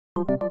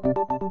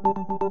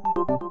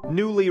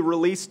Newly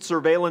released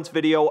surveillance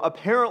video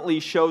apparently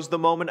shows the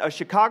moment a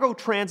Chicago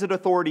Transit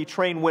Authority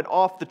train went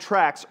off the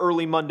tracks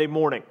early Monday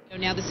morning.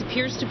 Now, this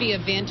appears to be a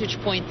vantage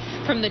point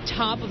from the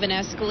top of an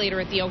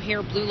escalator at the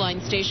O'Hare Blue Line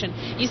station.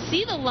 You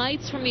see the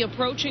lights from the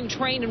approaching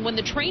train, and when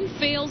the train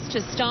fails to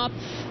stop,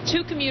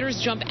 two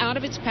commuters jump out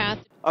of its path.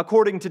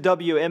 According to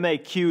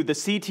WMAQ, the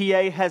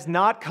CTA has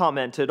not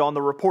commented on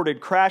the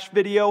reported crash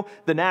video.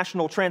 The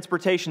National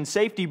Transportation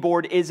Safety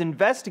Board is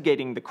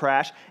investigating the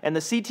crash, and the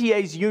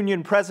CTA's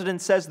union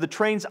president says the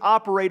train's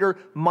operator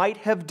might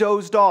have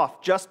dozed off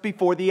just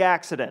before the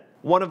accident.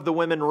 One of the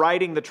women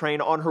riding the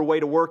train on her way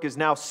to work is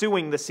now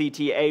suing the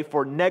CTA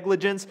for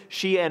negligence.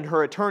 She and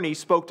her attorney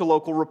spoke to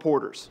local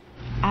reporters.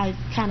 I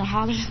kind of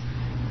hollered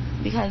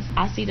because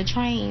I see the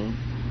train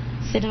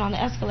sitting on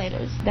the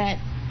escalators that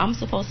I'm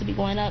supposed to be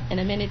going up in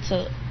a minute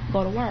to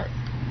go to work,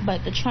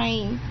 but the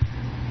train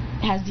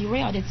has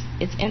derailed.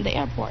 It's in the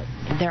airport.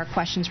 There are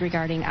questions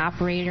regarding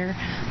operator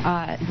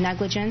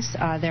negligence.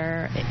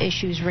 There are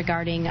issues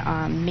regarding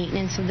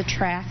maintenance of the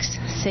tracks,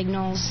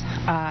 signals,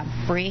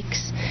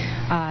 brakes,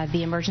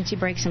 the emergency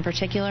brakes in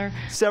particular.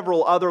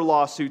 Several other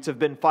lawsuits have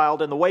been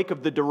filed in the wake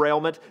of the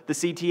derailment. The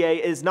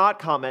CTA is not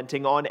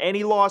commenting on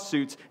any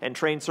lawsuits, and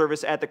train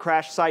service at the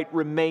crash site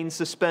remains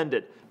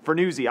suspended. For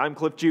Newsy, I'm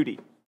Cliff Judy.